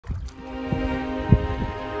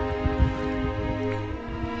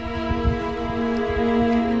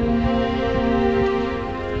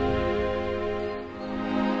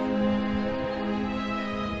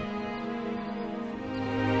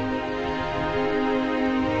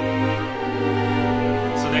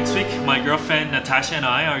next week, my girlfriend Tasha and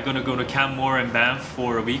I are gonna go to Camp Moore in Banff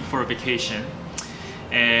for a week for a vacation.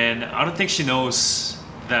 And I don't think she knows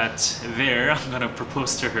that there I'm gonna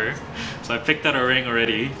propose to her. So I picked out a ring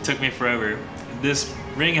already. It took me forever. This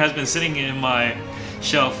ring has been sitting in my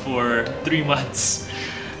shelf for 3 months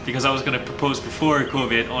because I was gonna propose before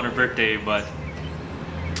COVID on her birthday, but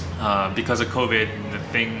because of COVID, the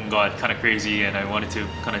thing got kind of crazy and I wanted to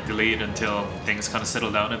kind of delay it until things kind of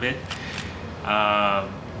settled down a bit.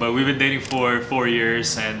 But we've been dating for 4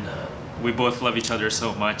 years and we both love each other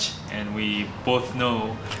so much, and we both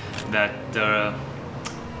know that the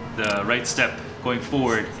right step going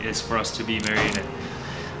forward is for us to be married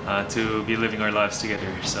and to be living our lives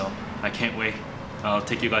together. So I can't wait. I'll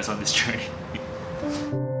take you guys on this journey.